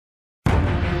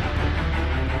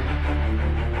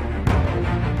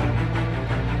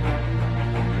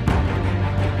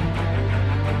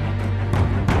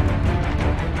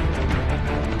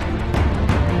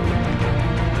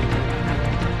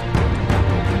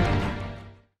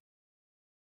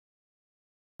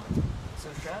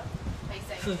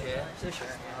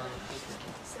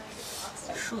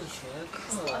数学课。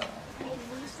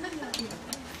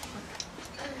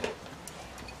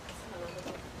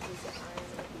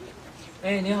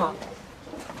哎，你好。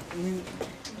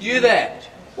You there?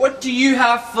 What do you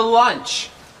have for lunch?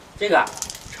 这个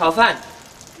炒饭，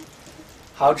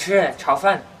好吃，炒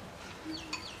饭。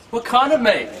What kind of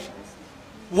meat?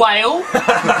 Whale?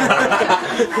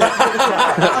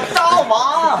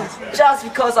 Doma! Just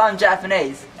because I'm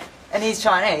Japanese and he's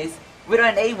Chinese, we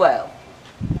don't eat whale.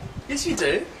 Yes, you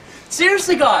do.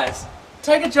 Seriously, guys,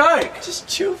 take a joke. Just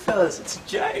chill, fellas. It's a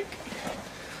joke.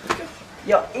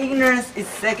 Your ignorance is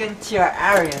second to your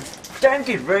arrogance. Don't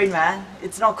be rude, man.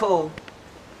 It's not cool.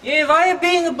 Yeah, why are you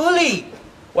being a bully?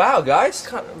 Wow, guys.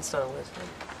 Can't understand what it's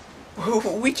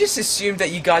We just assumed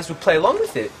that you guys would play along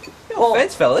with it. No Well-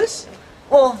 offense, fellas.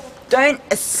 Well, don't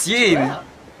assume.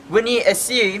 When you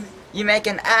assume, you make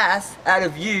an ass out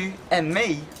of you and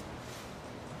me.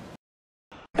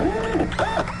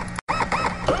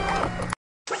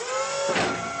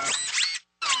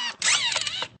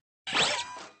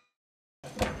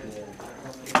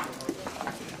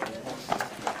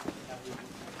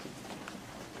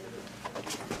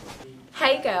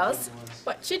 Hey girls,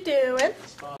 what you doing?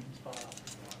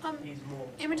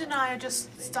 Imogen and I are just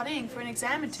studying for an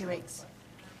exam in 2 weeks.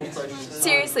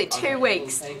 Seriously, 2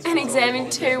 weeks. An exam in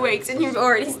 2 weeks and you've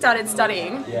already started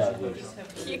studying.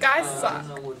 You guys suck.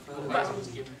 Well,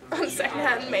 on second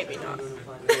hand, maybe not.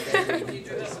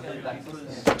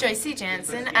 Josie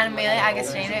Jansen and Amelia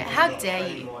Agostino, how dare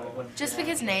you? Just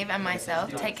because Nave and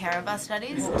myself take care of our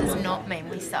studies does not mean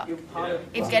we suck.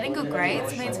 If getting good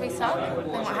grades means we suck, then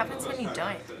what happens when you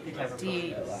don't? Do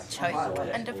you choke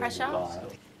under pressure?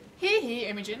 Here,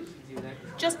 Imogen.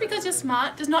 Just because you're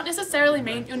smart does not necessarily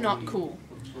mean you're not cool.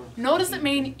 Nor does it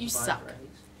mean you suck.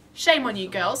 Shame on you,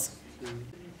 girls.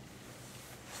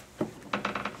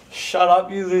 Shut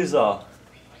up, you loser.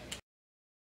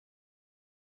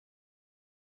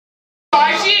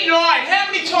 Guys, year 9, how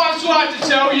many times do I have to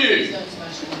tell you?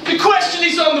 The question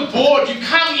is on the board. You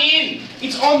come in.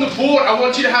 It's on the board. I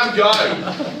want you to have a go.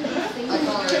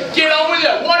 Get on with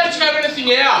it. Why don't you have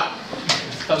anything out?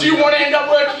 Do you want to end up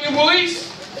working in Woolies?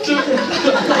 Do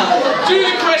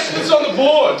the question that's on the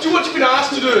board. Do what you've been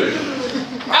asked to do.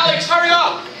 Alex, hurry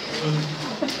up.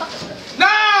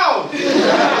 Now!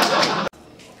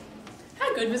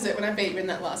 How good was it when I beat you in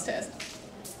that last test?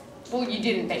 Well, you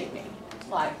didn't beat me.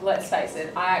 Like, let's face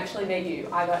it, I actually beat you.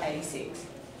 I got 86.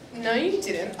 No, you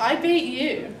didn't. I beat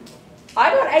you.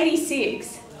 I got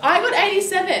 86. I got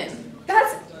 87.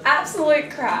 That's absolute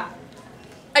crap.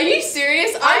 Are you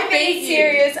serious? I'm being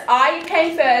serious. I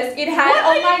came first. It had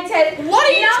on my test. What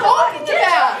are you talking Get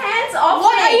about? your hands off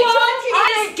What me. are you talking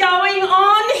What is going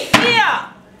on here?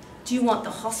 Do you want the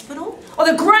hospital or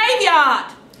the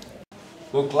graveyard?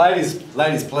 Look, ladies,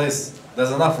 please.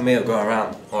 There's enough for me to go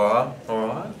around.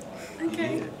 Alright?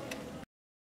 Okay.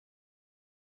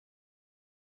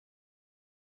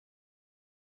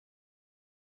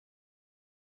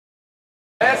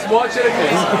 Let's watch it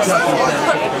again.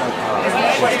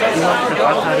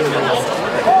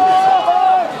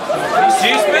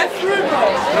 Excuse me?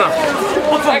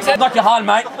 No. Knock your hand,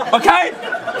 mate. Okay?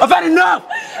 I've had enough.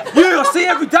 You, I see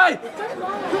every day.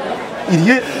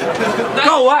 Idiot.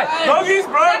 Go away. Doggies,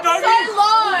 bro. Doggies. So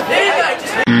long.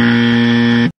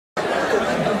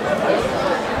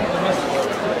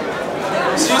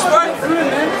 Excuse me?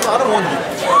 I don't want you.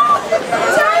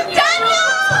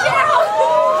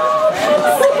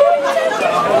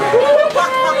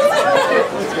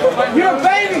 You're a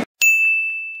baby!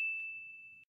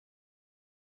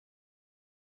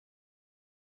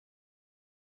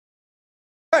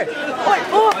 Hey!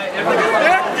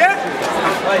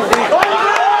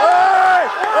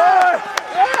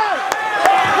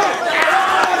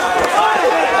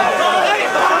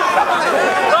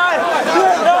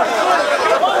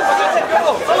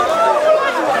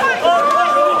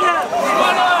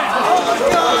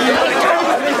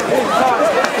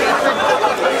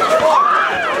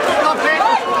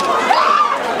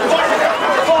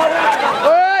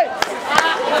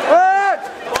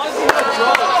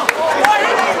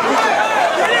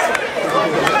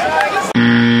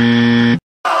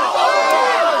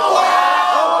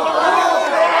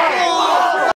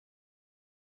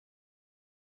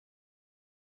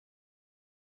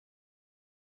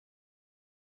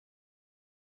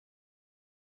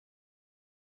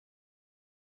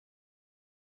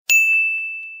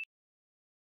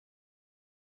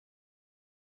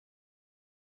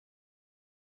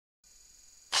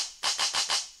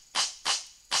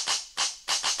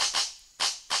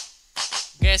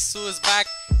 Guess who's back?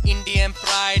 Indian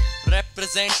pride,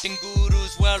 representing gurus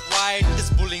news worldwide. Does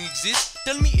bullying exist?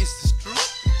 Tell me, is this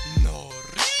true? No,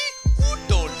 really? Who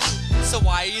told you? So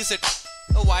why is it?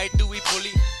 Why do we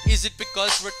bully? Is it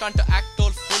because we're trying to act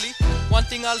all fully? One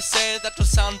thing I'll say that will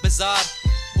sound bizarre.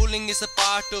 Bullying is a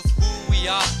part of who we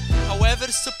are. However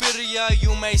superior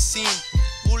you may seem,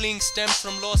 bullying stems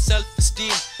from low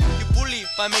self-esteem. You bully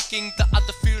by making the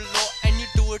other feel low, and you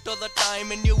do it all the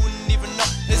time and you wouldn't even know.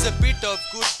 There's a bit of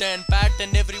good and bad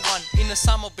in everyone, in a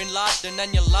Osama bin Laden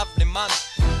and your lovely man.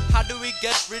 How do we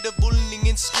get rid of bullying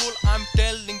in school? I'm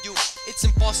telling you, it's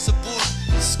impossible.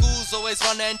 Schools always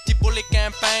run anti-bully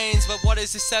campaigns, but what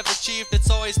is this ever achieved? It's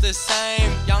always the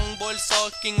same. Young boys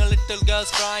sulking, a little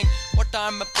girls crying. What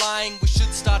I'm applying, we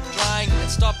should start trying and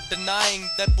stop denying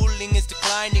that bullying is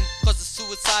declining, cause the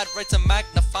suicide rates are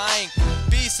magnifying.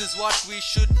 Peace is what we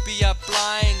should be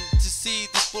applying to see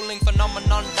this bullying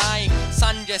phenomenon dying.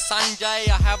 Sanjay,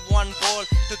 I have one goal,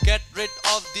 to get rid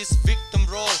of this victim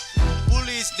role.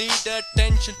 Bullies need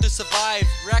attention to survive.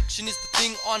 Reaction is the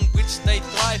thing on which they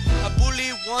thrive. A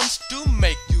bully wants to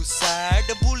make you sad.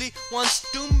 A bully wants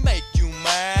to make you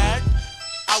mad.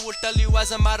 I will tell you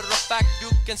as a matter of fact, you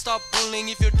can stop bullying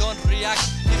if you don't react.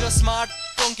 If you're smart,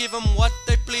 don't give them what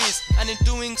they please, and in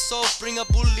doing so, bring a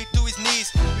bully to his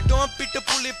knees. You don't beat a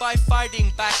bully by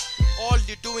fighting back. All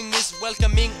you're doing is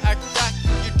welcoming attack.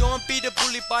 You don't beat a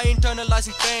bully by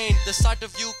internalizing pain. The sight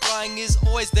of you crying is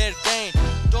always their gain.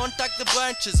 Don't attack the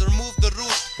branches or move the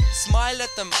root. Smile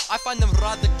at them, I find them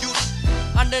rather cute.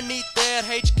 Underneath their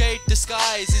HK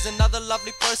disguise is another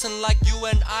lovely person like you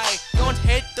and I. Don't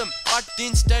hate them, but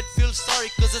instead feel sorry,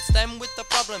 cause it's them with the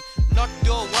problem, not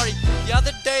your worry. The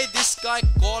other day this guy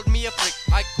called me a prick.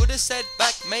 I could have said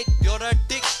back, mate, you're a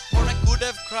dick. Or I could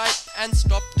have cried and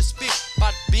stopped to speak,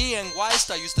 but being wise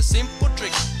I used a simple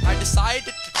trick. I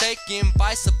decided to take him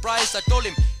by surprise. I told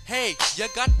him, hey, you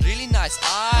got really nice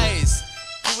eyes.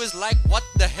 He was like, what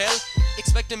the hell?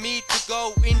 Expecting me to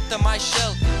go into my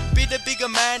shell. Be the bigger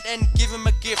man and give him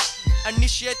a gift.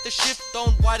 Initiate the shift,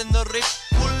 don't widen the rift.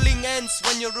 Bullying ends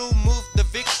when you remove the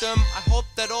victim. I hope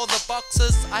that all the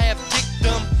boxes I have ticked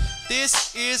them.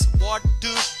 This is what to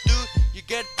do. You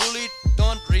get bullied,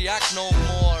 don't react no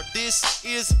more. This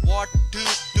is what to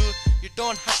do. You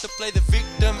don't have to play the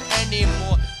victim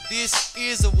anymore. This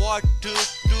is what to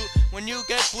do. When you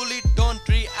get bullied, don't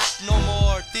react no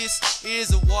more. This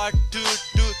is what to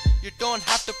do. You don't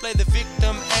have to play the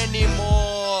victim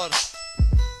anymore.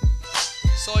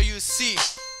 So you see,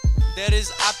 there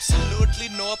is absolutely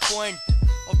no point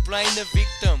of playing the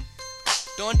victim.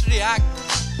 Don't react.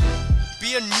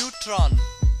 Be a neutron.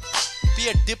 Be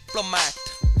a diplomat.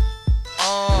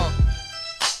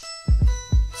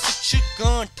 Switch your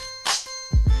gun.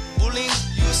 Bullying,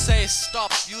 you say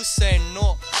stop, you say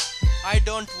no. I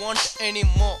don't want any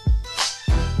more.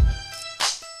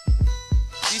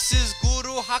 This is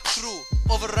Guru Hakru,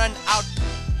 over and out,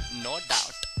 no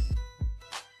doubt.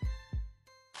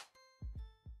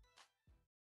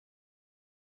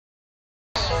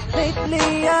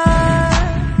 Lately I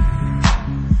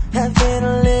have been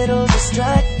a little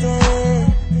distracted.